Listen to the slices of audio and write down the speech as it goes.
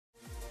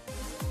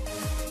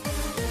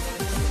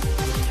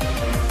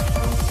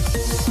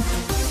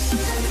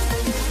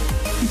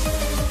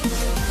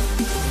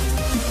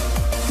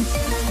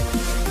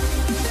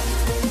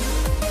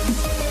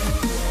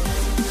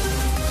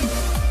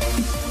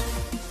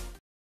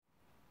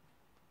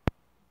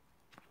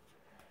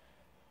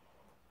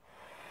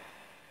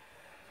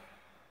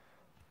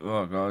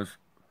Alright guys.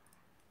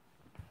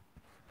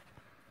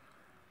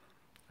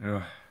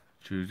 Yeah,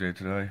 Tuesday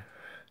today.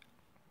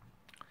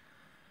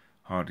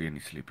 Hardly any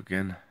sleep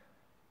again.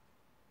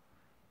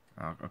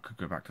 I could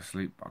go back to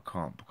sleep, but I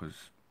can't because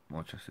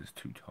my chest is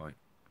too tight.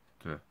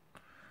 I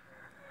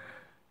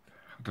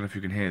don't know if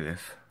you can hear this.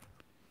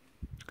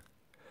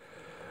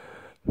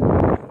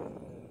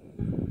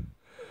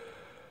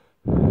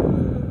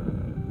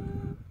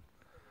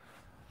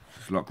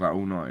 Just lock that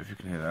all night if you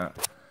can hear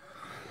that.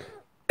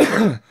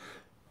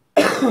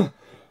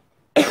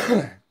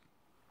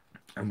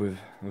 And with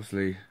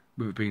obviously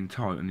with it being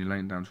tight and you're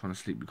laying down trying to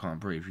sleep, you can't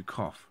breathe. You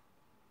cough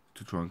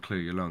to try and clear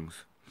your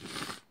lungs.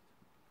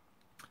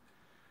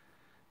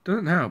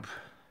 Doesn't help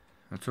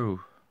at all.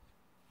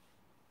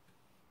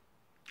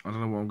 I don't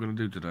know what I'm gonna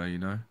do today, you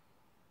know,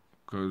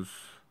 because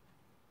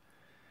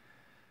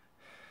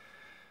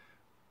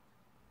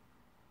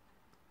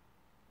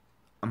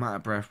I'm out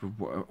of breath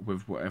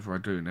with whatever I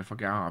do, and if I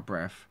get out of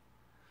breath,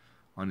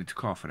 I need to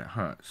cough and it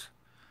hurts.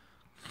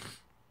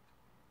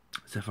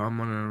 So if I'm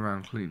running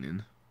around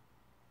cleaning,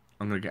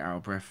 I'm going to get out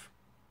of breath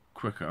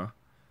quicker,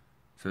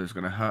 so it's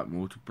going to hurt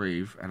more to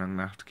breathe, and I'm going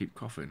to have to keep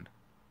coughing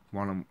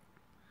while I'm...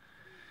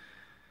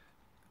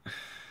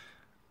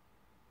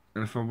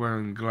 And if I'm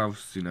wearing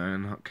gloves, you know,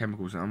 and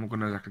chemicals, I'm not going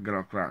to have to get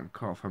up that and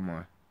cough, am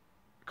I?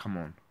 Come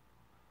on.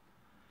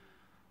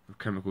 With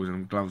chemicals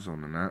and gloves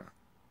on and that.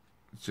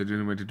 So the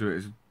only way to do it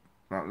is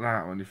like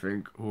that when you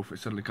think, oh, if it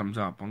suddenly comes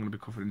up, I'm going to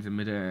be coughing into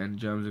mid-air and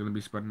germs are going to be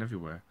spreading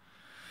everywhere.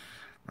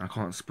 I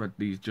can't spread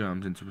these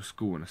germs into a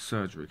school and a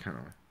surgery, can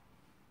I?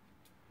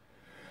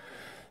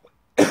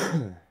 If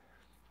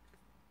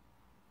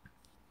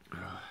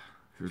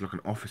it was like an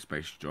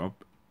office-based job,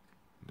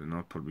 then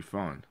I'd probably be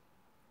fine.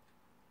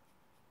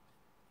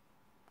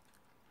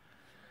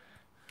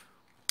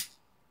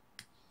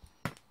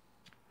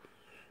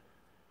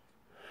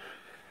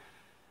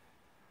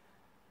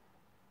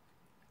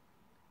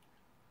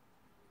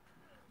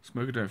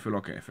 Smoking don't feel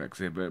like it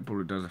affects it, but it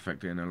probably does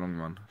affect it in the long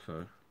run,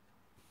 so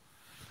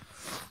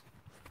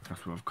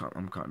that's what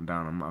I'm cutting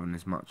down. I'm not having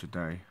this much a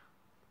day.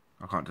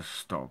 I can't just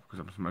stop because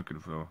I'm smoking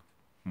for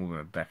more than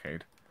a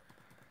decade.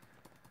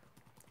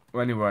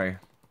 Well, anyway,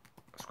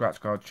 scratch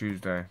card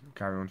Tuesday,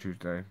 carry on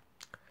Tuesday.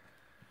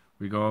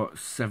 We got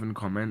 7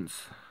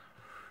 comments.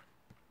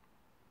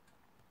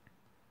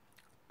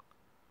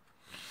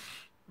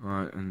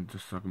 Right, and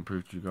just so I can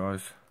prove to you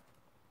guys.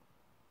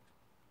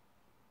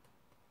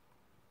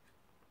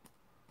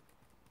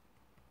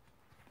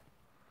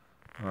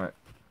 Right,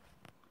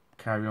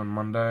 carry on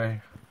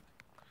Monday.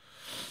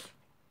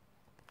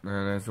 And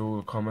there's all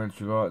the comments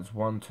you got. It's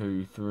 1,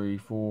 2, 3,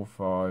 4,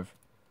 5,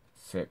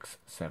 6,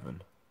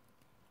 7.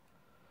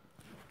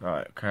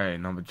 Right, okay,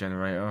 number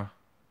generator.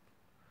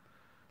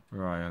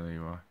 Right, there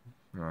you are.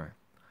 Right.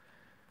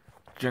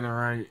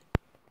 Generate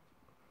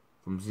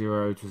from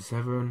 0 to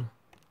 7.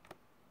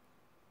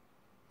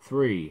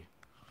 3.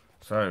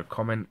 So,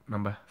 comment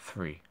number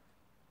 3.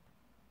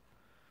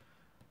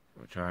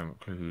 Which I haven't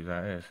a clue who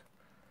that is.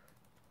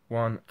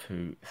 1,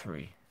 2,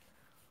 3.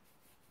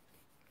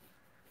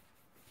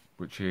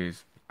 Which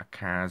is a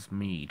Cas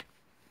Mead.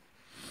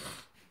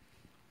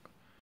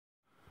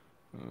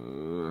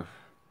 Sorry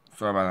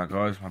about that,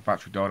 guys. My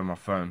battery died on my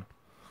phone.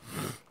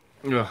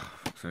 Ugh,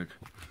 fuck's sake.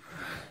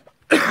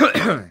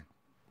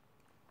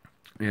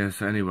 Yeah,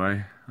 so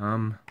anyway,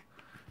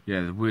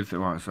 yeah, the weird thing,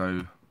 right,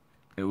 so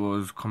it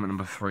was comment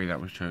number 3 that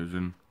was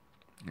chosen,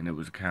 and it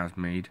was a Cas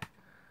Mead.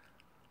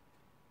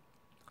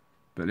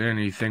 But the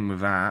only thing with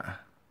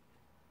that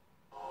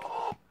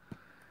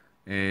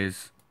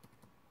is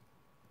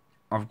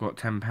I've got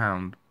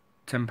 £10.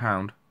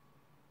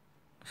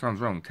 Sounds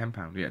wrong,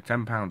 £10. Yeah,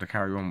 £10 to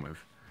carry on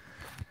with.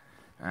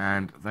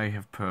 And they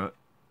have put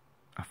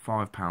a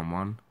 £5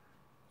 one,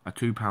 a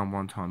 £2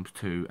 one times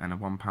 2, and a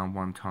 £1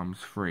 one times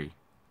 3.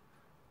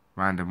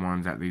 Random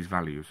ones at these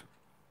values.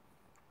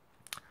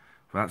 So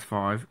that's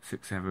 5,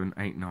 6, 7,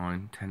 8,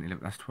 9, 10,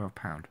 11, that's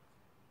 £12.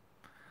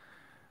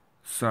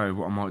 So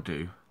what I might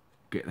do,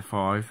 get the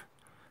 5,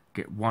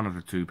 get one of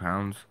the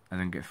 £2, and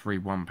then get 3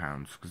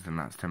 £1, because then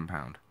that's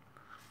 £10.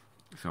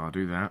 So I'll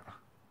do that.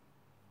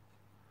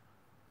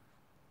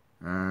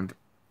 And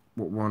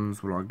what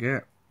ones will I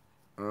get?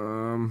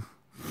 £5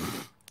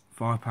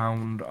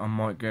 I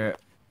might get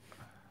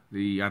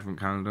the advent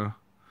calendar.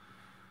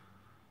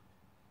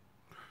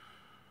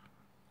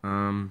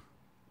 £2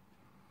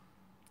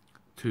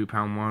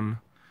 one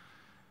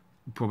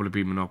will probably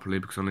be Monopoly,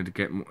 because I need to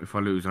get more. If I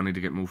lose, I need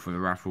to get more for the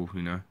raffle,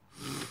 you know.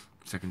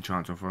 Second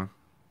chance offer.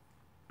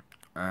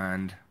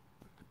 And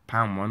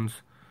pound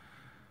ones,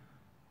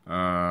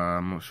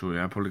 I'm not sure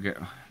yet. I'll probably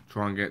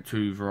try and get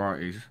 2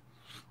 varieties,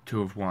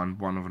 2 of one,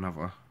 1 of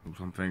another, or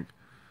something.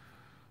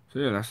 So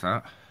yeah, that's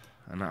that,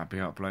 and that'll be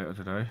up later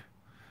today.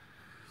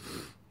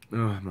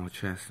 Oh, my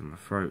chest and my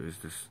throat is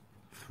just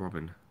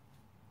throbbing,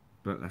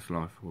 but that's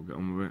life. We'll get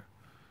on with it.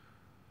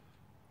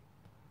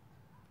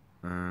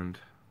 And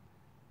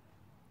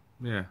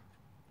yeah,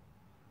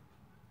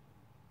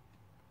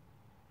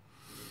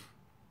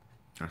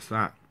 that's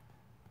that.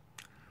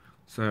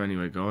 So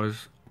anyway,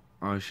 guys,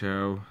 I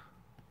shall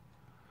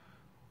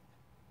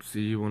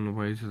see you on the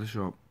way to the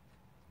shop.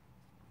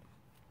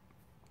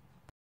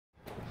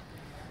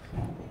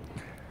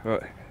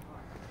 Right,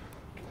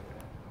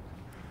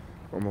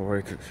 on my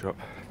way to the shop.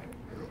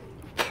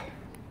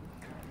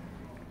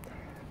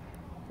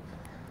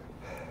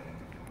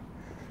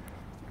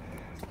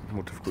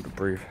 More difficult to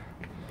breathe.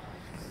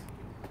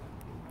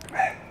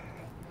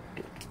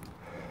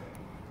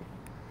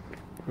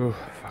 Oh,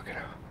 fucking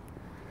hell.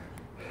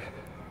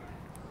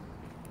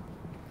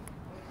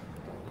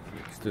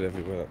 Still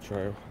everywhere, that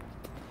trail.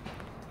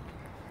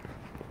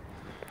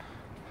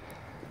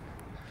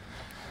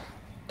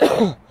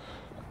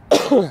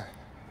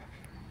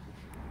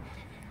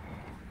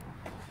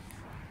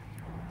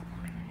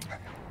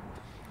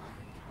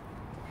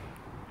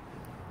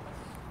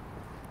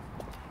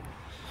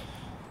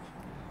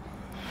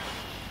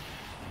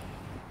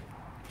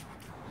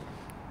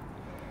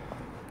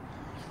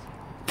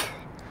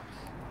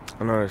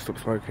 I know, stop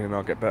smoking and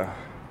I'll get better.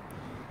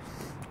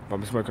 I've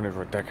been smoking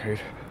over a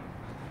decade.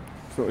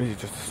 It's not easy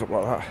just to stop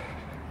like that.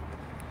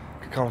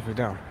 It calms me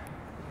down.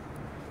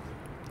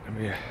 I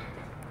mean, yeah.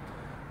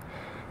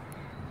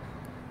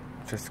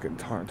 Just getting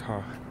tighter and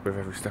tighter with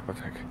every step I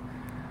take.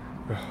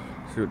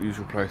 See what the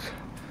usual place.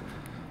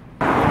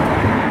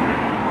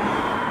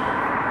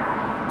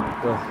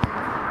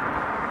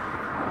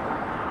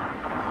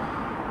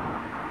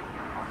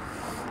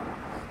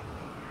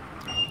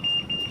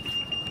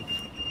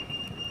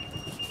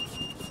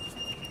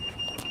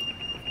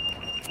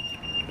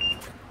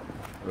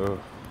 Ugh.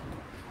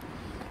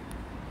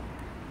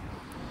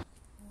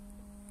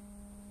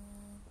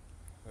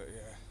 But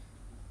yeah.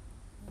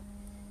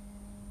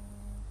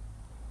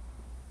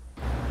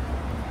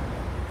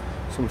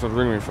 Someone's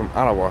ringing me from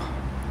Alawa.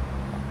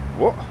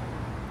 What?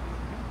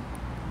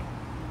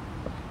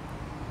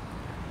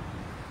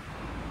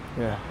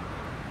 Yeah.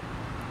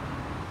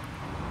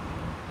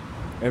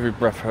 Every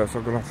breath hurts.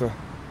 I'm gonna have to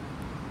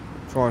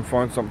try and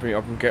find something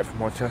I can get from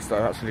my chest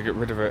that actually get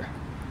rid of it.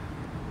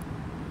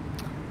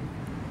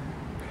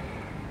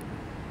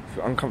 It's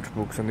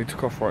uncomfortable because I need to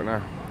cough right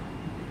now,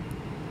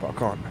 but I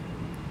can't.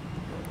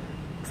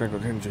 Because I ain't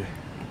got hingy.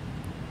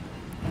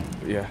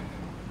 But yeah.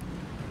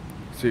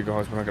 See you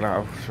guys when I get out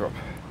of the shop.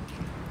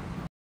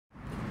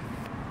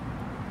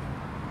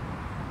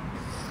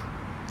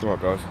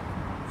 Alright guys,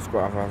 just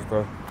got out of house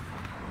though.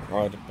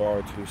 I had to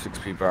buy 2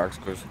 6p bags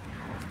because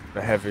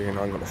they're heavy and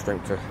I ain't got the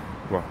strength to,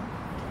 well,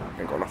 I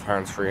ain't got enough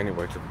hands free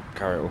anyway to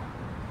carry it all.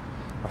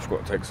 I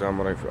forgot to take some,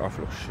 I feel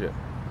like shit.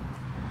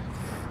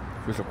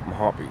 It feels like my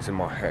heartbeat's in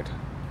my head.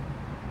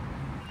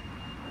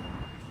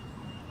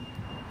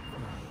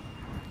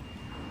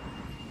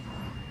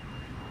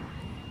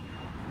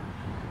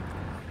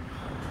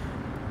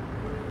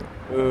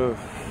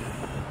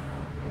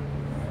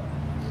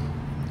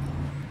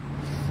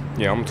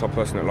 Yeah, I'm the type of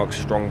person that likes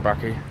strong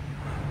baccy,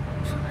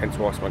 hence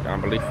why I smoke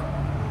Amber Leaf.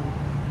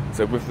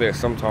 So with this,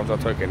 sometimes I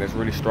take it and it's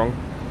really strong.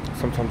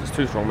 Sometimes it's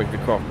too strong, makes me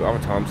cough, but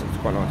other times it's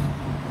quite nice.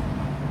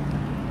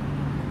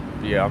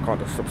 But yeah, I can't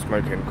just stop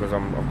smoking because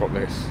I've got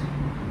this,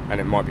 and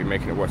it might be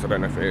making it worse. I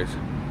don't know if it is,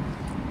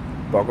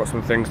 but I've got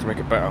some things to make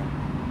it better.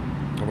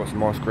 I've got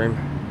some ice cream,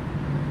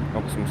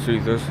 I've got some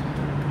soothers,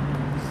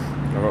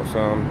 I've got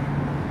some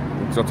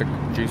exotic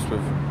juice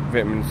with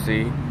vitamin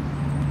C,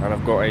 and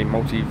I've got a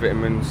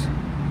multi-vitamins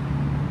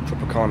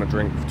Tropicana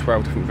drink with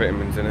 12 different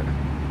vitamins in it.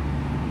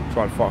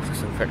 Try and fight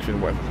this infection,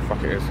 whatever the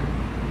fuck it is.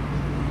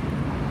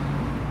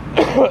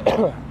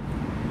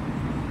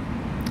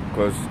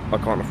 Because I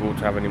can't afford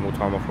to have any more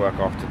time off work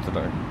after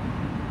today.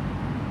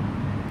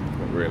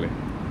 Not really.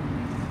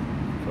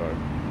 So.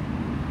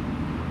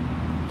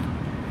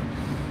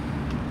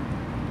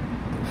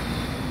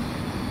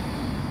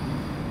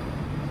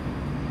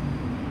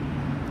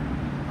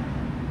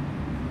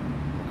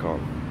 I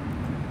can't.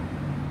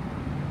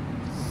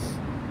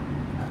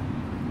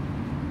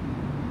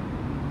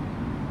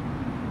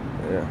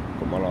 Yeah,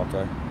 got my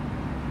latte.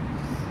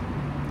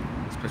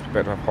 It's supposed to be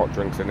better to have hot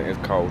drinks than it is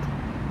cold.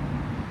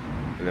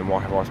 And then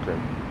why have ice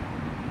cream?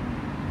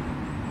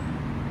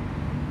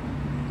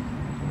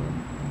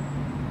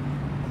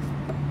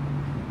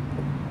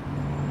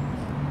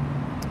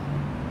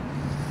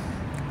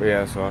 But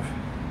yeah, so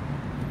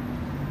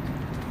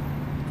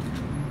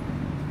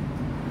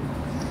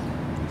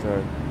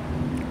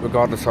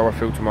regardless how I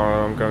feel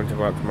tomorrow, I'm going to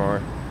work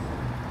tomorrow.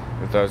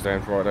 And Thursday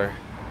and Friday.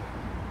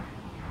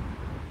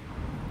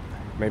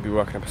 Maybe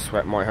working up a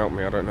sweat might help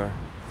me, I don't know.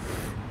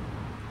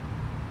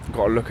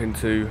 Got to look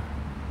into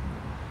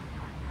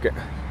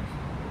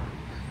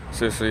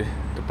seriously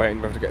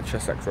debating whether to get a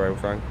chest x-ray or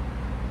something.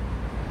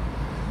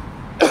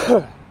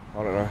 I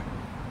don't know.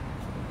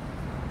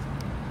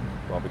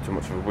 Well, I'll be too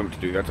much of a wimp to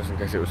do that just in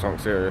case it was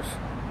something serious.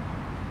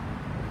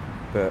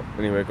 But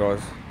anyway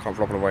guys, can't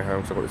flop on the way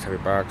home so I've got this heavy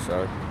bag,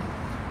 so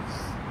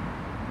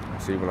I'll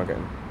see you when I get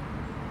in.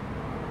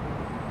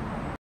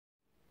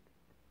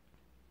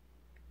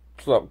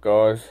 What's up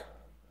guys?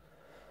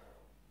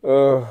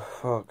 Oh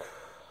fuck.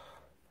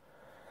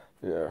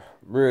 Yeah,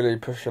 really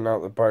pushing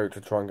out the boat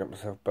to try and get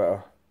myself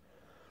better.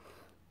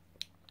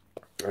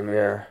 And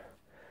yeah,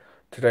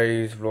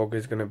 Today's vlog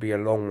is going to be a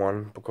long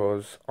one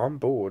because I'm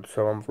bored,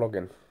 so I'm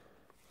vlogging.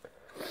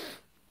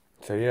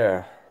 So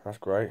yeah, that's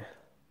great.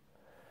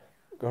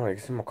 God, you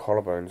can see my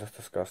collarbones, that's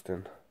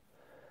disgusting.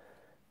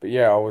 But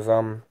yeah, I was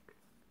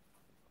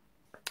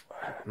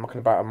mucking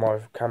about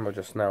my camera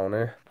just now on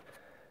here,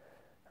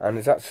 and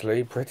it's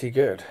actually pretty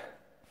good.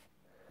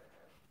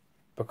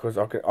 Because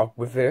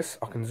with this,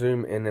 I can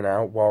zoom in and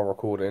out while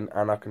recording,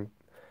 and I can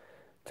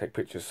take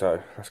pictures,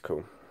 so that's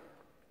cool.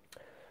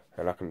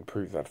 And I can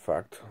prove that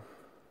fact.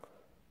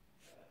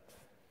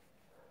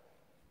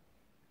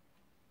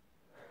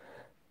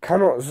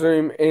 Cannot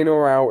zoom in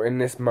or out in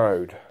this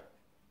mode.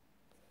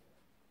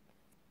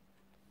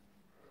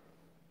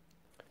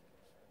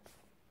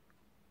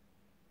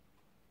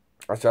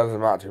 Actually, that doesn't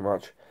matter too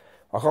much.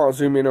 I can't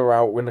zoom in or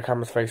out when the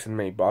camera's facing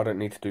me, but I don't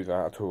need to do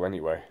that at all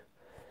anyway.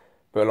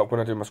 But like when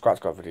I do my scratch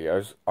card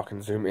videos, I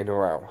can zoom in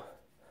or out.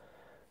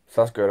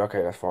 So that's good,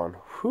 okay, that's fine.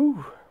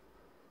 Whew.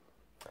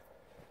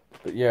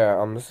 But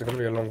yeah, this is gonna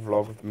be a long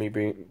vlog of me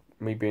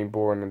being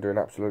boring and doing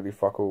absolutely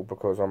fuck all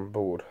because I'm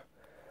bored.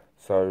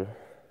 So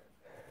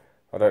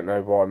I don't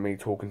know why me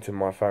talking to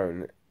my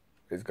phone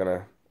is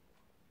gonna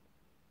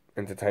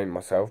entertain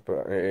myself,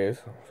 but it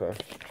is, so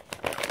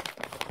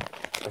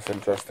that's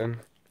interesting.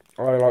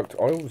 I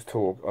always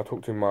talk. I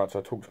talk too much.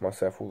 I talk to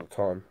myself all the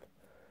time.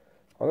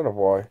 I don't know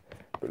why,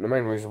 but the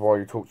main reason why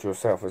you talk to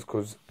yourself is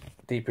because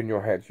deep in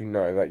your head you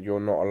know that you're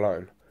not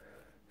alone.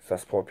 So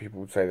that's why people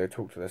would say they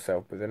talk to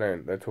themselves, but they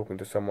don't. They're talking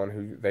to someone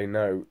who they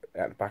know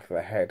at the back of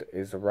their head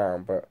is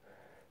around, but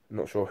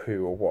not sure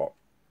who or what.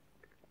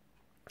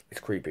 It's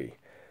creepy.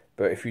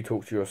 But if you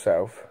talk to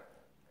yourself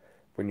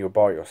when you're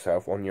by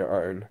yourself on your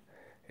own,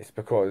 it's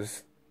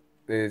because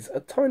there's a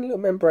tiny little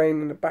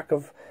membrane in the back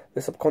of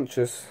the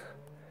subconscious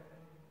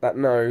that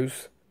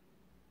knows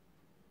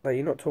that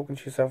you're not talking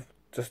to yourself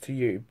just to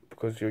you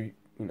because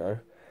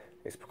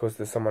it's because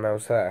there's someone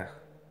else there.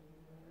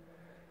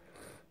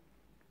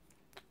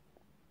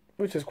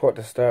 Which is quite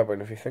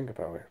disturbing if you think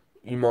about it.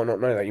 You might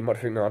not know that. You might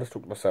think, no, I just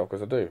talk to myself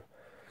because I do.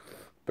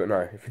 But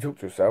no, if you talk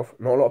to yourself,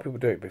 not a lot of people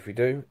do, but if you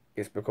do,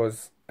 it's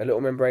because a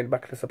little membrane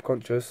back of the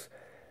subconscious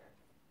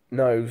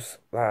knows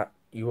that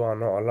you are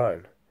not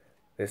alone.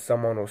 There's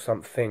someone or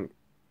something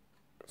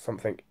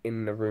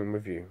in the room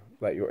with you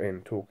that you're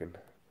in talking.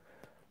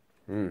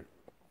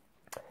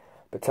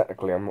 But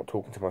technically, I'm not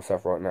talking to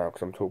myself right now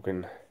because I'm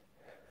talking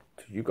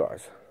to you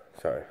guys.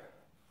 So,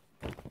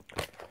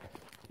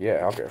 yeah,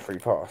 I'll get a free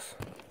pass.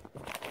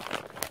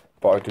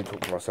 But I do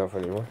talk to myself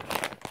anyway.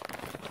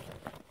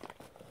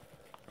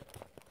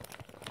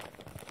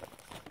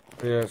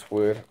 Yeah, it's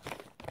weird.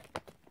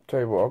 Tell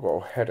you what, I've got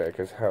a headache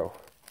as hell.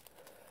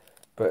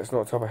 But it's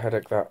not the type of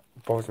headache that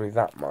bothers me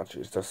that much.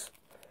 It's just,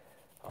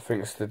 I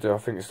think it's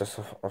just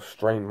I've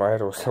strained my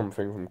head or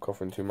something from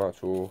coughing too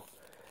much, or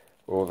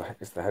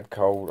it's the head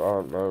cold. I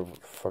don't know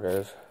what the fuck it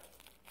is.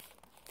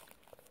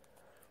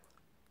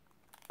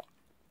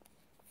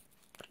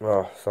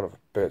 Oh, son of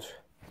a bitch.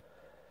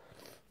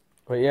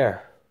 But yeah.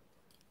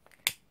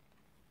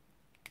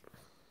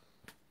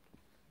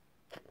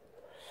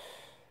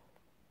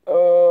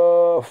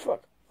 Oh,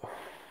 fuck.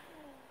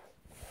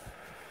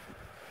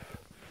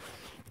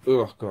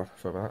 Oh, God,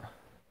 sorry about that.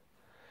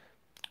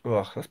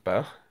 Oh, that's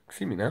better.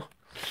 See me now.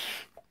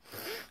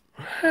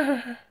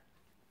 Oh,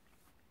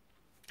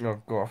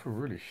 God, I feel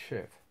really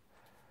shit.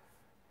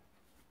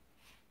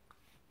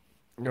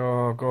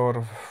 Oh, God,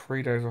 I've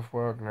 3 days off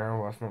work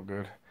now. That's not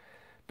good.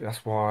 But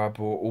that's why I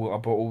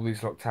bought all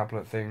these like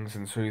tablet things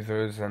and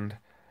soothers and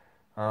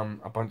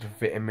a bunch of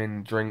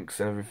vitamin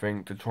drinks and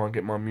everything to try and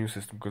get my immune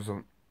system, because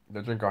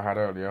the drink I had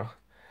earlier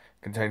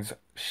contains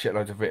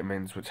shitloads of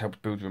vitamins which helps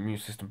build your immune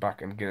system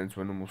back and get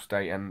into a normal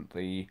state, and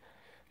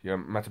your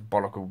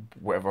metabolic or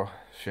whatever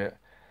shit.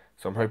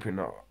 So I'm hoping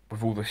that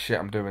with all the shit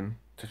I'm doing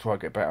to try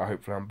and get better,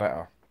 hopefully I'm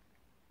better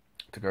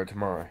to go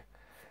tomorrow.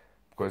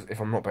 Because if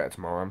I'm not better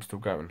tomorrow, I'm still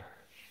going.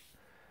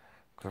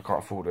 Because I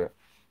can't afford it.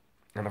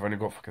 And I've only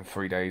got fucking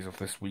 3 days of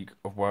this week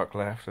of work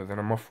left, and then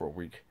I'm off for a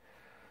week.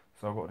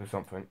 So I've got to do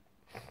something.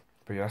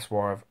 But yeah, that's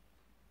why I've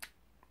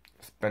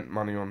spent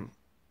money on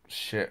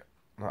shit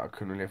that I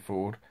couldn't really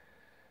afford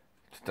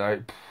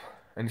today.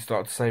 And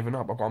started saving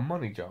up. I've got a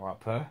money jar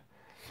up there,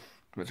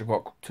 which I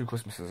got 2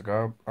 Christmases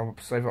ago. I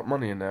would save up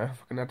money in there.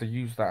 If I can have to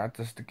use that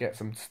just to get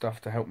some stuff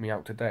to help me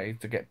out today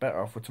to get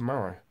better for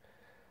tomorrow.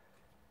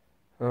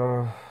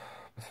 The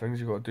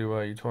things you got to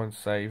do you try and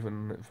save,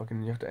 and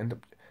fucking you have to end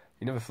up.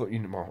 You never thought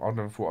well, I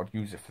never thought I'd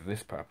use it for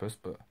this purpose,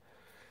 but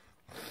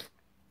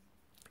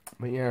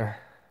yeah.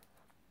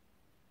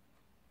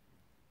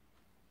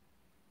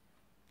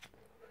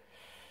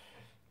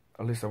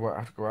 At least I won't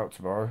have to go out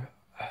tomorrow.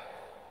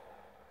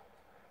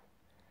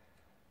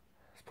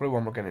 It's probably why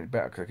I'm not getting any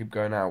better, because I keep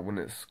going out when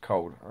it's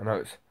cold. I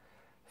know the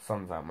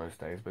sun's out most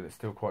days, but it's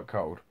still quite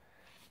cold.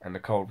 And the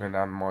cold going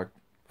down my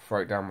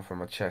throat, down from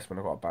my chest when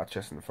I've got a bad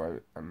chest and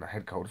throat, and the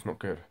head cold is not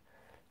good.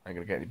 I ain't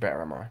gonna get any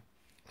better, am I?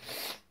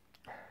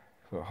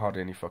 Got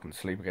hardly any fucking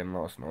sleep again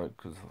last night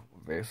because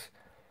of this.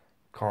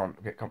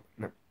 Can't get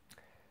no.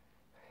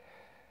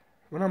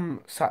 When I'm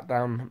sat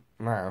down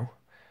now,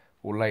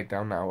 or laid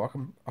down now,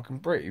 I can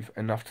breathe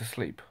enough to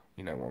sleep.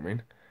 You know what I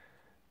mean?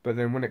 But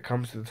then when it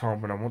comes to the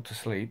time when I want to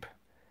sleep,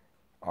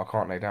 I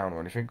can't lay down or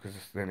anything because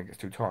then it gets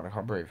too tight and I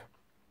can't breathe.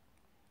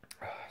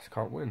 I just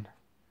can't win.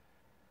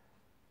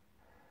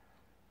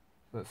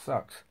 That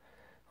sucks.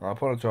 I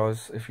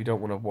apologise if you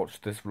don't want to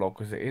watch this vlog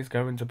because it is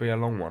going to be a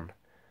long one.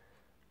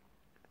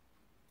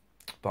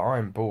 But I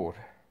am bored.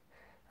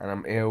 And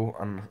I'm ill,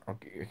 and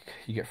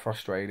you get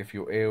frustrated if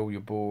you're ill,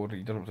 you're bored,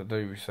 you don't know what to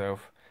do with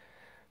yourself.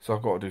 So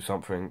I've got to do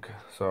something.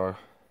 So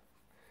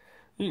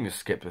you can just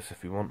skip this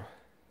if you want.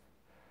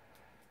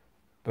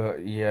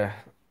 But yeah,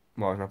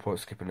 well, there's no point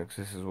skipping it because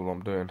this is all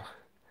I'm doing.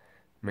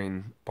 I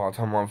mean, by the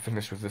time I'm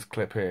finished with this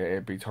clip here,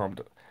 it'd be time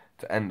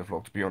to end the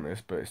vlog, to be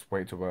honest, but it's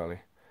way too early.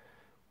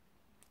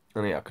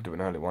 And yeah, I could do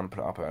an early one, put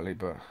it up early,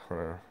 but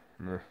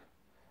no.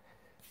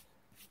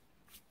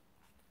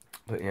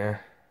 But yeah.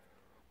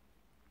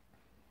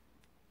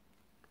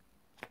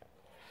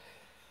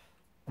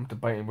 I'm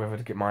debating whether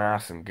to get my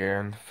ass in gear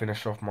and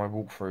finish off my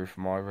walkthrough for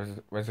my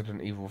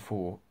Resident Evil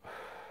 4.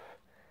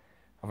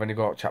 I've only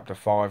got chapter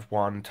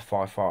 5.1 to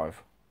 5.5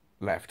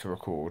 left to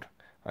record,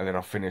 and then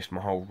I've finished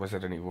my whole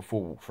Resident Evil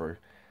 4 walkthrough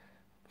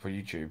for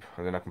YouTube,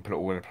 and then I can put it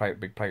all in a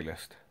big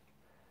playlist.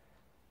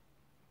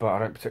 But I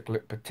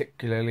don't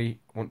particularly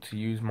want to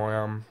use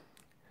my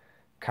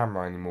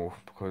camera anymore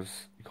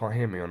because you can't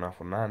hear me enough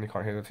on that, and you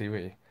can't hear the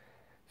TV.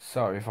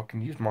 So if I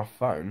can use my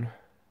phone,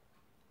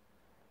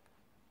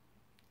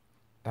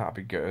 that'd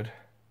be good.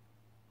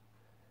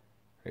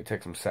 It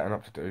takes some setting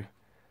up to do,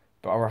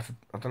 but I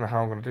don't know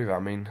how I'm going to do that. I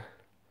mean,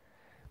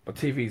 my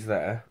TV's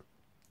there,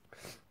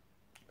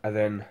 and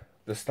then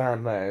the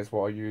stand there is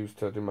what I use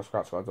to do my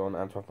scratch cards on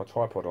and to have my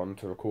tripod on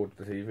to record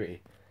the TV.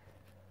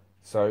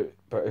 So,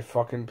 but if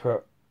I can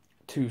put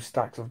 2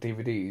 stacks of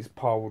DVDs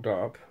piled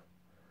up,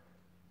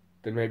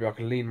 then maybe I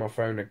can lean my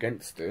phone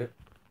against it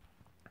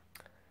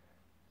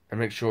and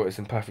make sure it's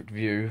in perfect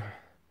view,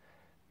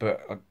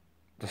 but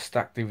the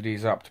stack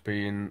DVDs up to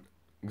be in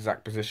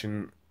exact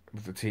position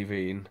with the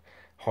TV and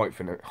height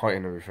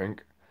and everything.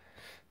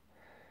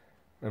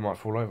 They might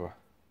fall over.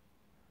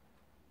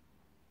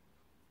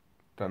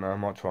 Don't know, I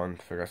might try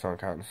and figure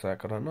something out in a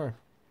sec, I don't know.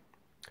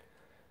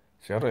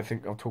 See, I don't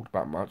think I've talked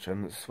about much,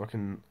 and it's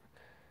fucking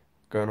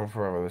going on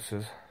forever, this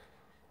is.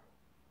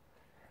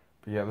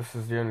 But yeah, this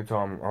is the only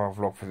time I'll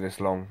vlog for this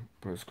long,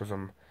 but it's because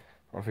I'm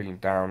feeling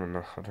down and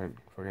I don't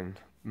fucking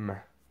meh.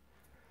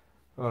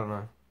 I don't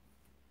know.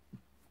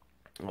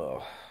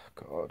 Oh,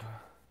 God.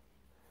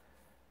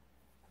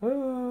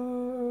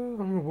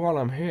 While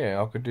I'm here,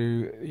 I could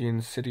do the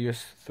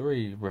Insidious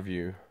 3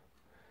 review.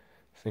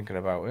 Thinking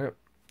about it.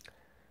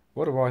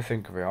 What do I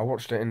think of it? I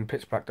watched it in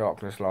pitch black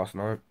darkness last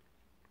night,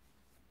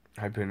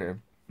 hoping it'd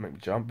make me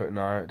jump, but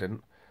no, it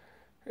didn't.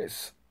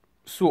 It's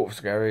sort of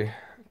scary,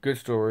 good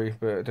story,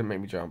 but it didn't make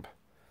me jump.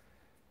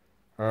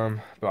 But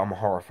I'm a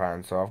horror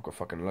fan, so I've got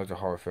fucking loads of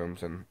horror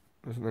films, and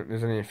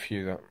there's only a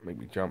few that make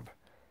me jump.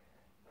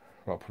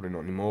 Well, probably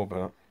not anymore,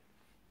 but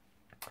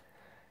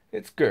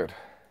it's good.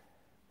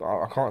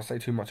 But I can't say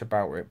too much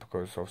about it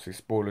because obviously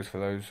spoilers for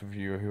those of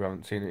you who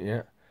haven't seen it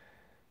yet.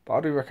 But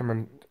I do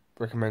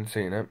recommend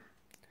seeing it.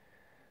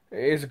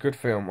 It is a good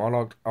film.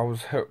 I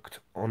was hooked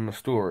on the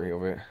story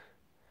of it.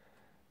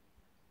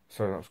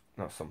 So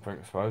that's something,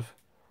 I suppose.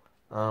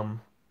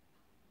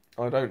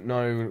 I don't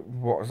know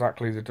what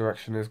exactly the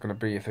direction is going to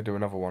be if they do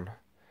another one.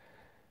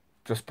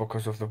 Just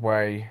because of the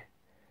way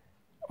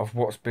of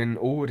what's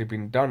already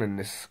been done in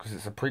this, because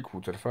it's a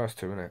prequel to the first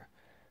two, isn't it?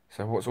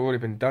 So what's already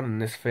been done in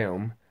this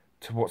film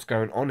to what's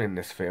going on in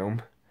this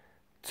film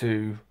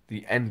to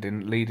the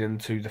ending leading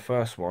to the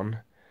first one,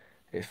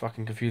 it's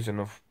fucking confusing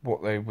of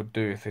what they would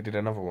do if they did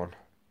another one.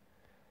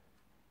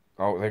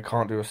 Oh, they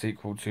can't do a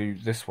sequel to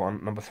this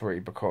one, number 3,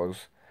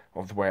 because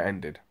of the way it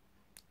ended.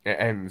 It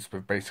ends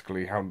with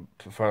basically how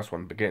the first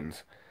one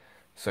begins,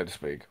 so to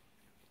speak.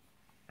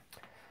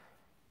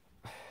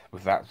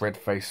 With that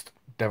red-faced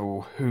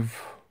devil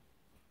hoof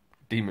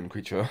demon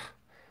creature,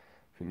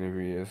 if you know who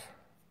he is.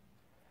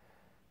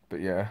 But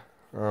yeah,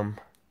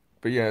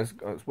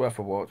 it's worth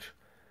a watch.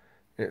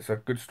 It's a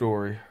good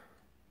story.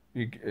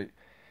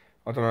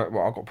 I don't know,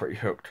 well, I got pretty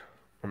hooked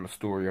on the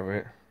story of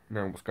it,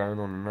 knowing what's going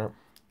on and that.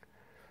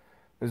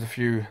 There's a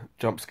few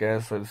jump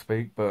scares, so to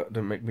speak, but it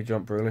didn't make me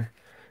jump really.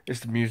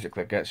 It's the music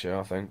that gets you,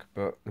 I think,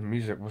 but the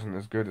music wasn't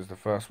as good as the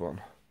first one.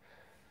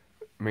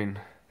 I mean,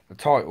 the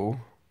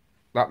title,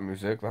 that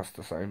music, that's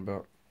the same,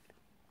 but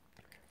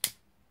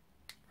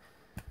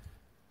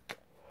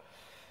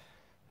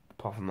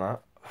apart from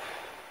that,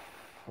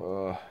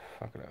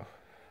 fuck it off.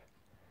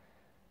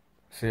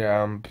 So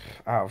yeah,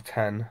 out of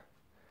 10,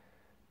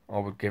 I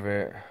would give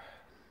it,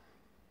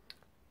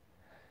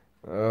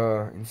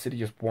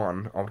 Insidious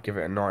 1, I would give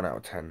it a 9 out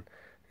of 10.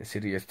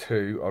 Insidious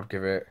 2, I would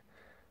give it,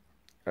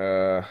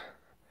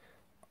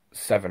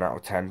 7 out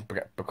of 10,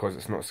 because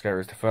it's not as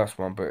scary as the first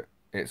one, but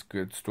it's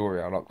good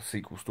story. I like the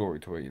sequel story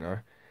to it, you know.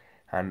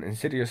 And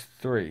Insidious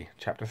 3,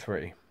 Chapter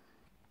 3,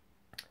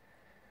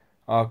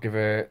 I'll give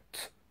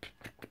it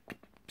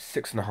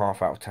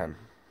 6.5 out of 10.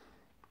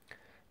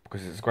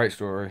 Because it's a great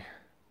story.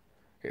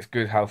 It's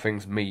good how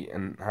things meet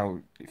and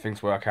how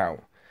things work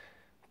out,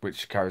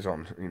 which carries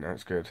on. You know,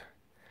 it's good.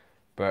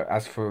 But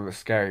as for the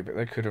scary bit,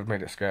 they could have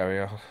made it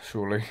scarier,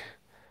 surely.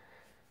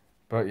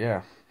 But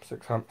yeah,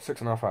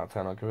 6.5 out of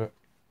 10. I'll give it.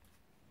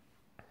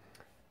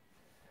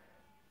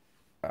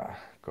 Ah,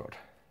 God.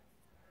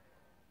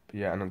 But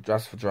yeah, and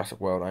as for Jurassic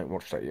World, I ain't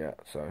watched that yet,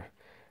 so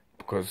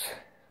because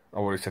I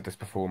already said this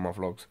before in my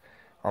vlogs,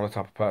 I'm the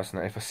type of person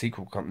that if a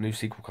new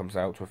sequel comes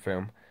out to a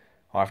film,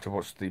 I have to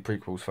watch the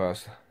prequels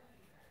first.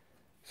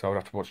 So I would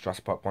have to watch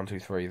Jurassic Park 1, 2,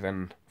 3,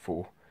 then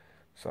 4.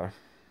 So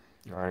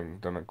I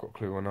ain't got a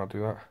clue when I'll do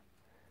that.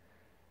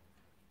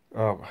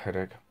 Oh, got a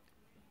headache.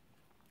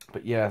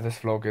 But yeah, this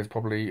vlog is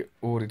probably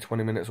already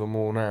 20 minutes or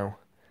more now.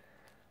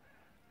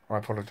 I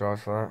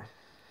apologise for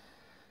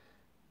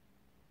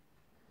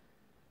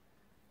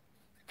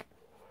that.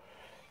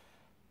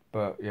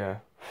 But yeah.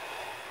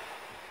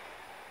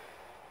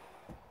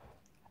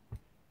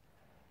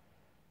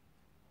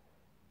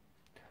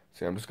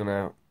 See, I'm just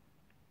gonna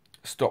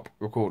stop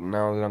recording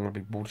now, then I'm gonna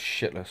be bored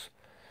shitless.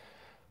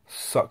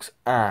 Sucks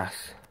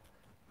ass.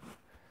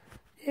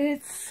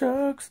 It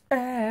sucks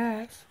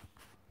ass.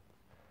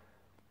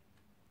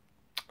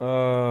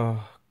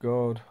 Oh,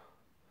 God.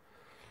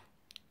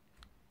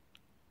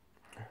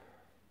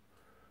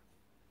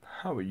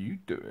 How are you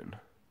doing?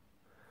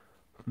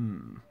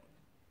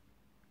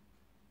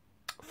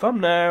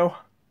 Thumbnail.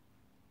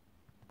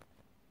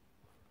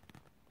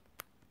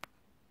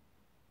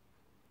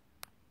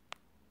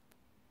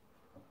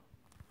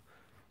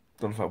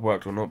 Don't know if that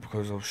worked or not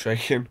because I was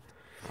shaking.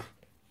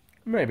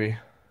 Maybe.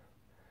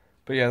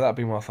 But yeah, that'd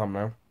be my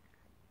thumbnail.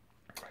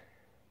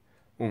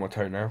 Or my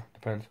toenail,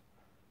 depends.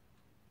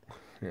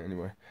 Yeah,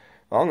 anyway.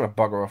 I'm going to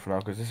bugger off now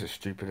because this is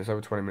stupid. It's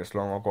over 20 minutes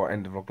long. I've got to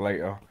end the vlog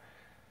later.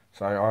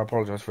 So I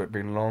apologise for it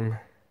being long.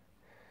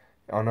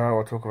 I know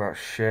I talk about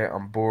shit.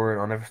 I'm boring.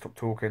 I never stop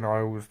talking. I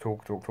always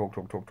talk. But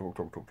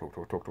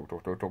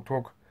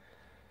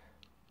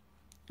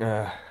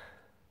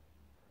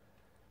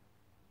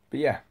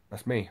yeah,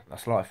 that's me.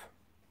 That's life.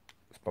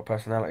 It's my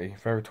personality.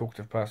 Very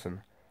talkative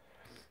person.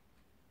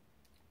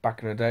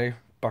 Back in the day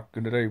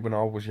when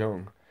I was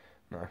young.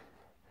 No.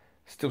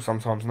 Still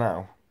sometimes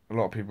now. A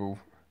lot of people,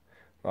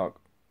 like,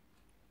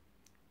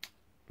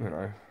 you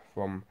know,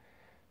 from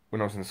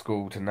when I was in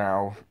school to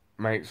now,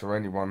 mates or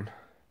anyone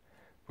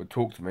would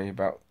talk to me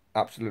about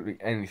absolutely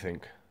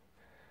anything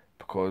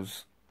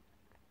because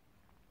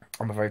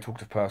I'm a very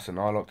talkative person.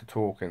 I like to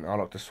talk and I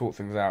like to sort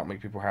things out,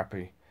 make people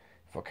happy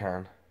if I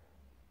can.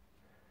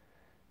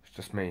 It's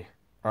just me.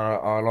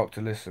 I like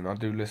to listen. I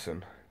do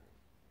listen.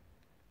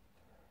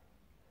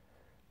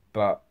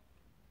 But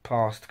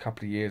past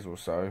couple of years or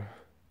so,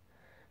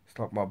 it's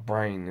like my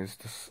brain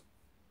is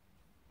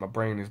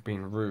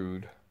being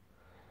rude.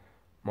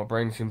 My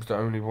brain seems to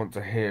only want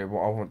to hear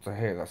what I want to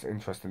hear. That's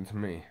interesting to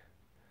me.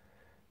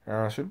 And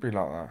I should be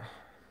like that.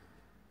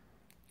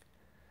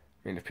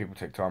 I mean, if people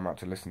take time out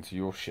to listen to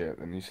your shit,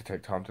 then you should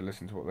take time to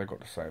listen to what they've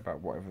got to say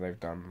about whatever they've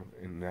done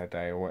in their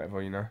day or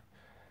whatever, you know?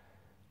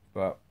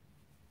 But,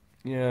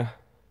 yeah.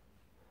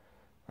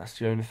 That's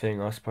the only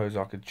thing I suppose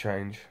I could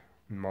change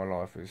in my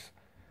life is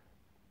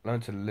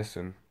learn to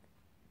listen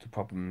to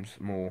problems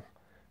more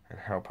and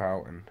help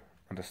out and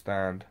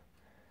understand.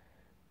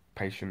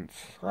 Patience.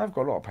 I've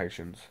got a lot of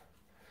patience.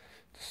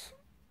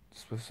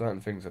 Just with certain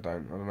things I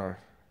don't know.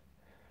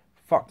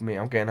 Fuck me,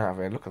 I'm getting out of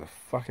here. Look at the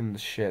fucking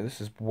shit.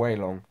 This is way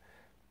long.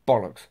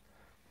 Bollocks.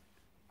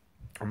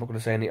 I'm not going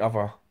to say any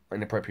other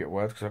inappropriate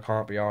words because I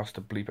can't be asked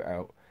to bleep it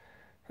out.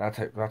 That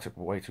took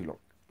way too long.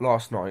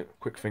 Last night,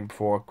 quick thing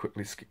before I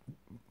quickly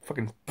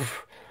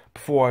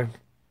before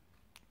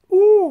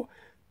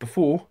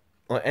before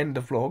I end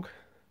the vlog,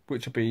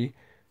 which will be,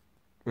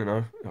 you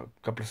know, a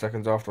couple of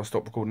seconds after I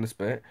stop recording this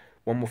bit.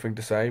 One more thing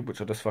to say,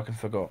 which I just fucking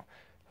forgot.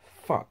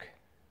 Fuck.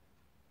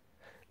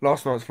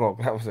 Last night's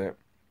vlog, that was it.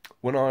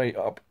 When I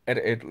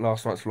edited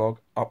last night's vlog,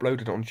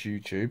 uploaded it onto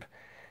YouTube,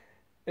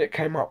 it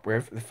came up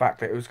with the fact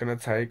that it was going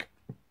to take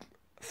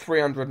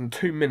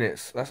 302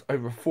 minutes. That's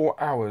over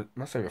 4 hours.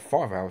 That's over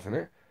 5 hours, isn't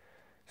it?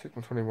 6,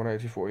 120,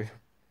 180, 40.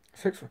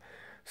 6,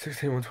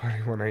 16, 120,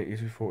 180,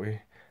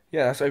 240.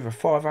 Yeah, that's over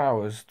 5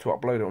 hours to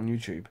upload it on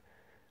YouTube.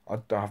 I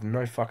have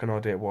no fucking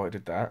idea why I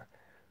did that.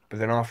 But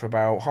then after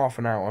about half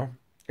an hour,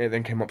 it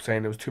then came up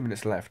saying there was 2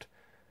 minutes left.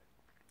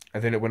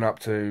 And then it went up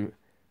to,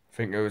 I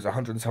think it was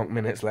 100 and something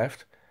minutes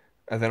left.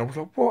 And then I was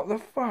like, what the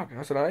fuck?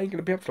 I said, I ain't going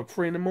to be up till like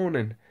 3 in the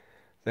morning.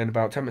 Then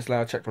about 10 minutes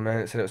later, I checked on there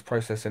and it said it was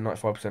processing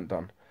 95%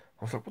 done.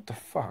 I was like, what the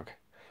fuck?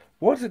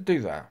 Why does it do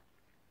that?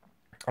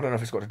 I don't know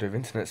if it's got to do with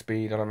internet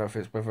speed. I don't know if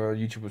it's whether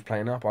YouTube was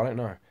playing up. I don't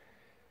know.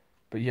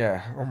 But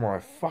yeah, oh my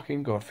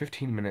fucking god,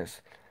 15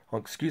 minutes. Oh,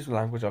 excuse the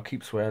language, I'll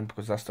keep swearing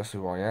because that's just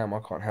who I am. I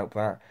can't help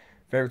that.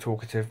 Very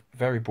talkative,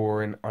 very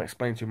boring. I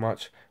explain too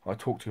much. I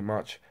talk too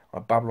much. I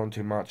babble on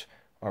too much.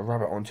 I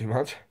rabbit on too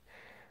much.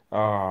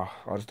 I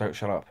just don't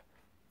shut up.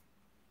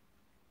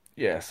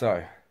 Yeah,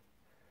 so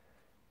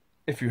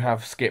if you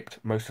have skipped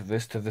most of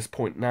this to this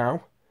point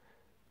now,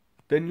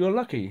 then you're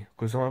lucky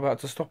because I'm about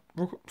to stop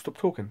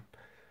talking.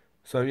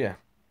 So yeah.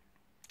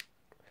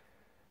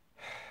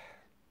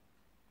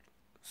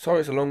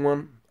 sorry it's a long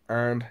one,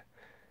 and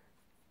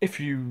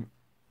if you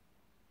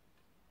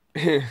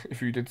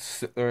if you did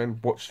sit there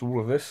and watch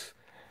all of this,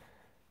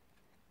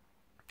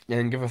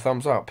 then give a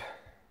thumbs up.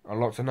 I'd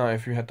like to know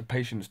if you had the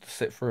patience to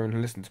sit through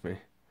and listen to me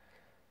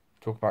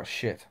talk about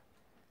shit.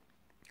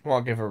 Well,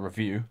 I'll give a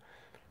review,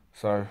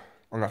 so I'm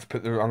gonna have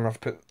to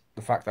put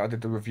the fact that I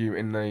did the review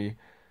in the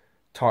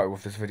title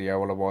of this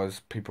video.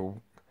 Otherwise,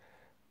 people,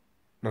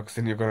 no, 'cause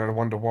then you're gonna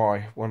wonder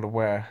why, wonder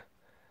where.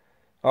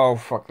 Oh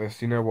fuck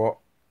this! You know what?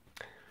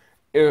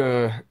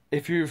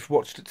 If you've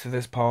watched it to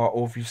this part,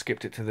 or if you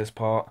skipped it to this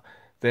part,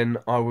 then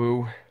I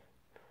will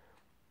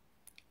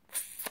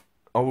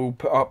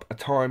put up a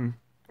time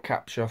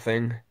capture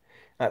thing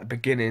at the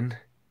beginning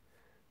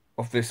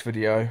of this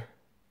video.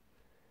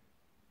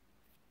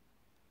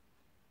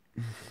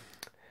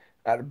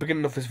 At the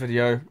beginning of this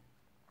video,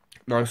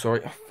 no,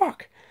 sorry, oh,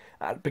 fuck.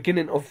 At the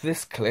beginning of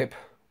this clip,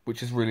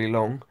 which is really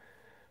long,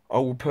 I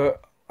will put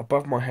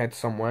above my head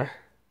somewhere,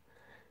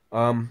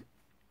 the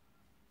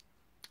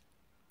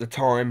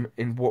time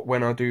in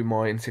when I do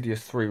my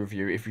Insidious 3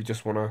 review. If you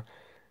just want to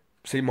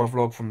see my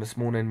vlog from this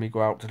morning, me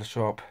go out to the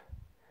shop,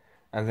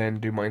 and then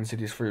do my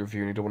Insidious 3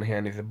 review, and you don't want to hear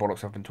any of the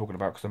bollocks I've been talking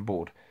about because I'm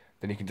bored,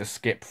 then you can just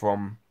skip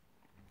from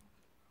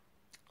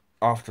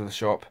after the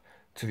shop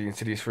to the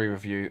Insidious 3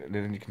 review, and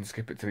then you can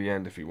skip it to the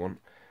end if you want.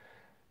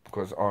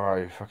 Because it's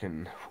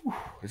going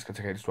to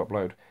take ages to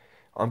upload.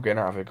 I'm getting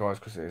out of it, guys,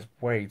 because it is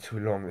way too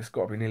long. It's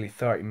got to be nearly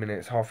 30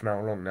 minutes, half an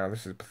hour long now.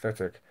 This is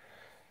pathetic.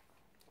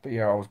 But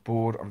yeah, I was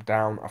bored. I'm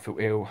down. I feel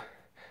ill.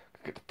 I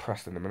get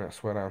depressed in a minute. I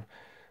swear down.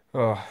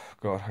 Oh,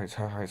 God. I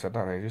ain't said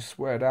that. I just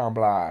swear down,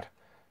 blood.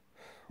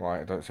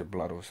 Right, I don't say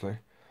blood, obviously. I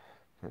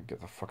don't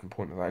get the fucking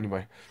point of that.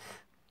 Anyway,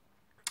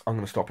 I'm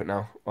going to stop it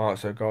now. Alright,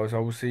 so, guys, I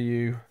will see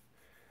you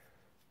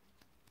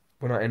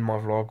when I end my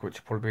vlog, which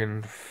will probably be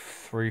in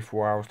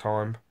 3-4 hours'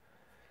 time.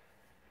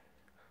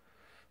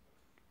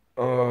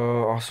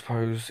 I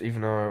suppose,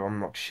 even though I'm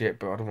not shit,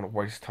 but I don't want to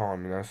waste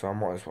time, you know, so I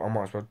might as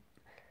well.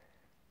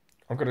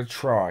 I'm gonna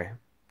try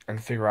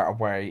and figure out a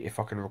way if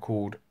I can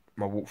record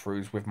my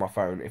walkthroughs with my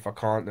phone. If I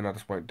can't, then I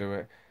just won't do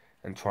it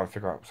and try and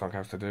figure out something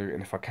else to do.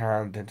 And if I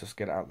can, then just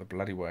get it out the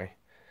bloody way.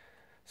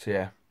 So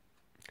yeah,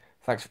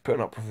 thanks for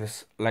putting up with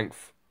this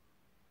length,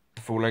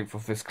 the full length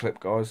of this clip,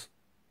 guys.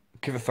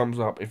 Give a thumbs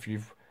up if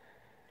you've.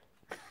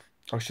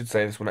 I should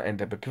say this when I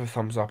end it, but give a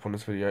thumbs up on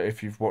this video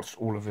if you've watched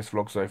all of this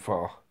vlog so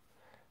far.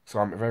 So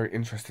I'm very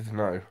interested to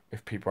know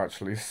if people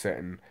actually sit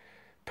and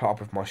put up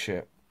with my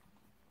shit.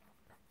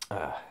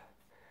 I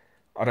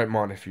don't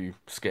mind if you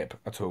skip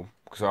at all,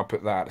 because I'll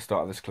put that at the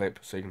start of this clip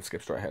so you can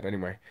skip straight ahead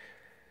anyway.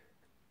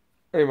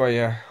 Anyway,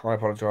 yeah, I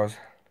apologise.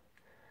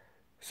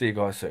 See you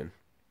guys soon.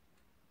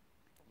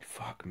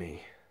 Fuck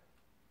me.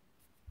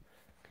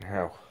 Fucking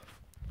hell.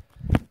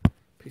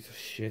 Piece of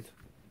shit.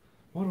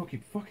 Why do I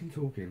keep fucking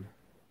talking?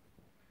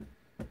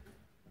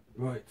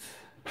 Right.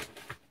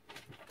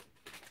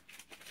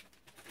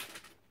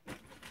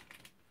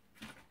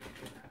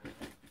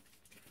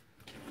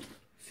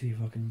 See if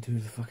I can do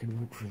the fucking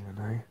walkthrough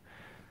now.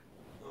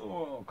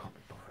 Oh, I can't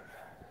be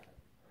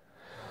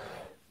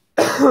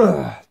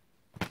bothered.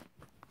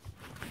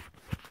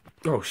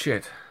 Oh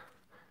shit.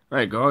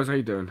 Hey guys, how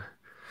you doing?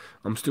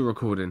 I'm still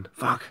recording.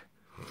 Fuck.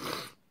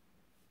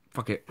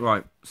 Fuck it.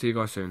 Right, see you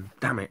guys soon.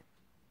 Damn it.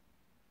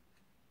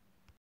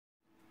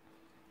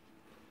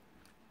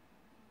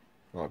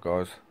 Right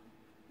guys.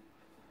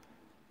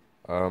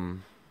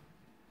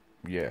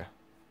 Yeah.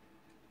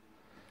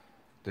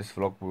 This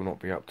vlog will not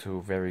be up till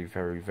very,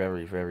 very,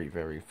 very, very,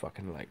 very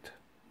fucking late.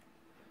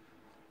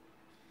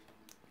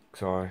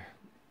 So I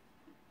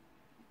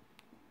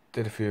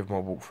did a few of my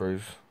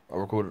walkthroughs. I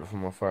recorded it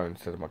from my phone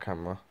instead of my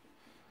camera.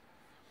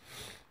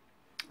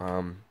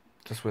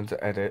 Just went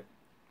to edit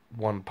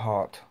one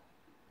part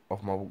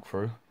of my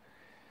walkthrough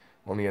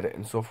on the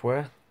editing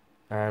software,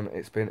 and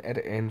it's been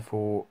editing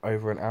for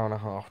over an hour and a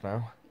half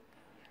now,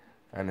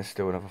 and there's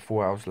still another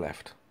 4 hours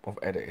left of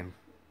editing,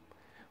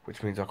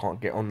 which means I can't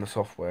get on the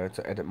software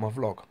to edit my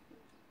vlog.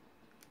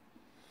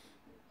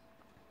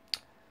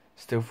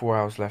 Still 4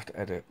 hours left to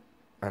edit,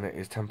 and it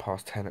is 10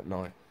 past 10 at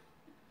night.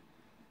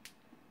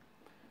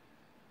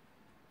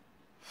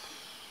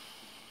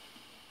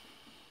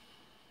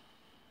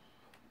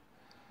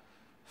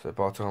 So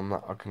by the time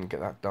that I can get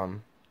that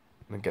done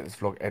and get this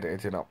vlog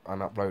edited and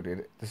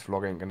uploaded, this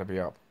vlog ain't gonna be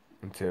up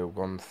until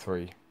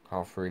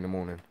half 3 in the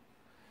morning.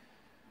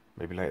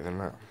 Maybe later than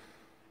that.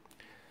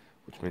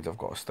 Which means I've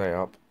got to stay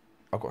up.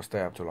 I've got to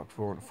stay up till like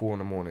 4 in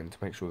the morning to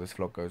make sure this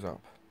vlog goes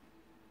up.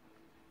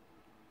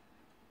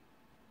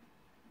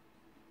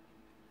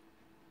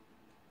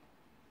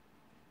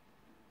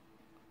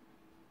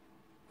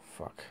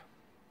 Fuck.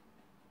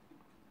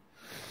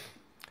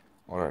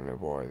 I don't know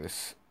why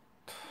this.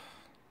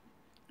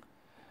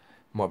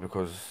 Might be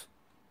because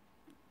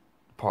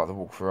part of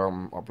the walkthrough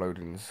I'm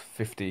uploading is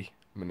 50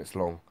 minutes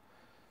long.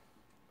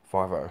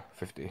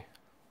 50.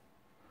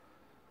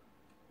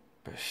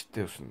 But it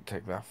still shouldn't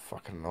take that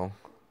fucking long.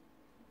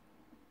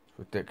 It's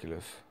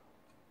ridiculous.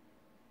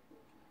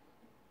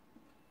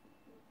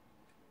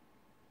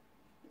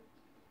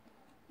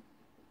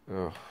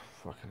 Oh,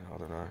 fucking, I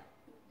don't know.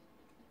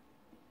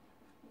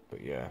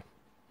 But yeah,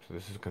 so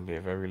this is going to be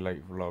a very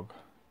late vlog.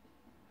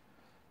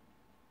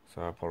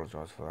 So I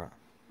apologise for that.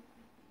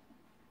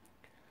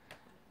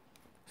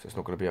 So it's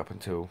not going to be up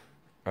until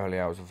early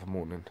hours of the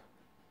morning.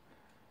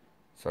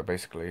 So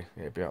basically,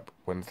 it'll be up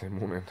Wednesday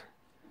morning,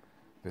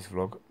 this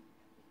vlog.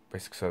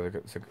 Basically, so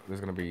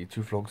there's going to be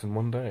 2 vlogs in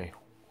one day.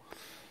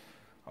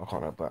 I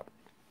can't have that.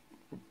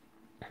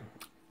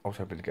 I was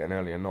hoping to get an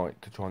earlier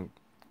night to try and...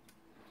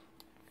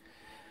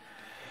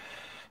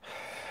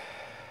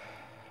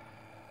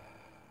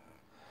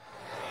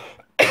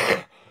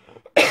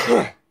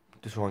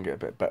 to try and get a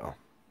bit better.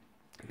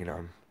 You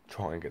know,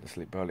 try and get to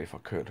sleep early if I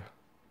could.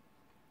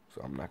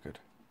 So I'm knackered.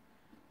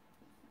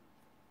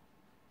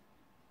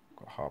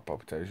 Got heart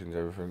palpitations,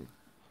 everything.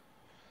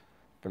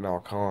 But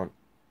now I can't,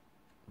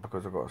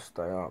 because I've got to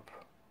stay up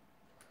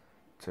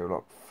till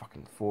like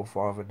fucking 4 or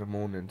 5 in the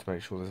morning to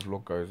make sure this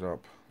vlog goes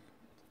up.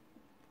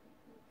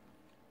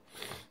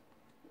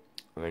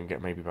 And then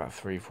get maybe about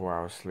 3-4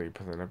 hours sleep,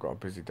 and then I've got a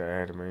busy day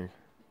ahead of me.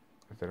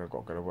 And then I've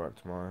got to go to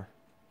work tomorrow.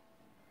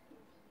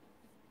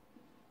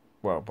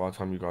 Well, by the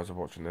time you guys are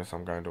watching this,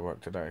 I'm going to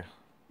work today.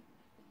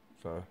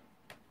 So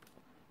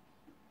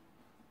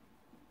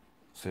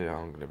yeah,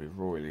 I'm going to be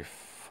royally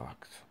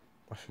fucked.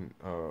 I shouldn't,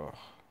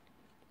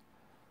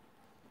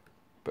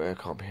 but it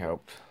can't be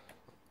helped,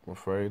 I'm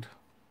afraid.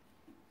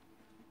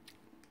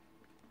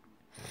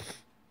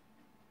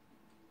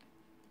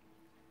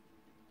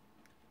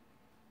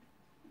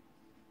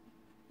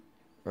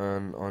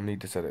 And I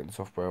need to set it in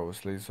software,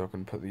 obviously, so I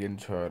can put the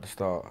intro at the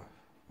start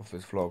of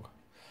this vlog.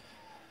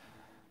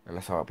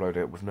 Unless I upload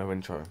it with no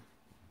intro.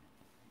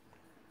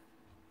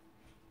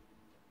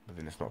 But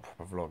then it's not a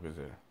proper vlog, is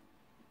it?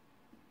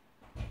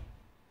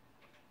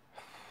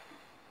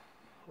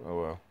 Oh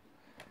well.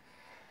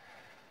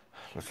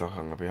 Looks like I'm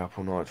going to be up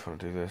all night trying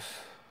to do this.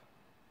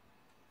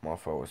 My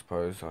fault, I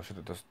suppose. I should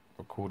have just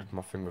recorded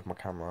my thing with my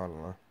camera, I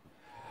don't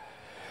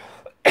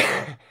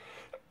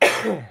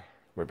know.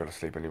 We're better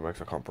sleep anyway,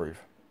 because I can't breathe.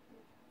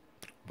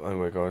 But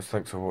anyway, guys,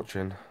 thanks for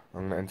watching.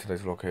 I'm going to end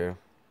today's vlog here.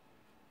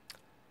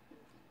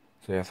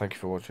 So yeah, thank you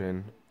for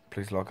watching.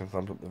 Please like and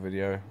thumbs up the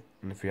video.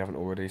 And if you haven't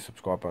already,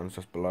 subscribe button's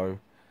just below.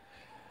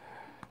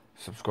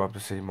 Subscribe to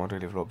see my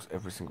daily vlogs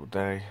every single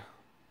day.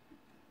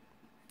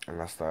 And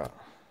that's that.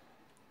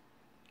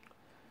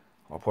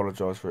 I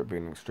apologise for it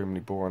being an extremely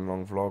boring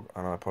long vlog,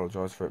 and I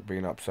apologise for it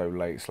being up so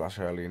late /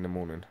 early in the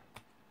morning.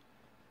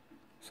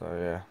 So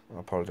yeah, I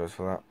apologise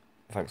for that.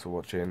 Thanks for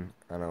watching,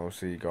 and I will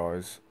see you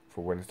guys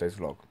for Wednesday's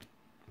vlog.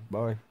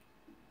 Bye.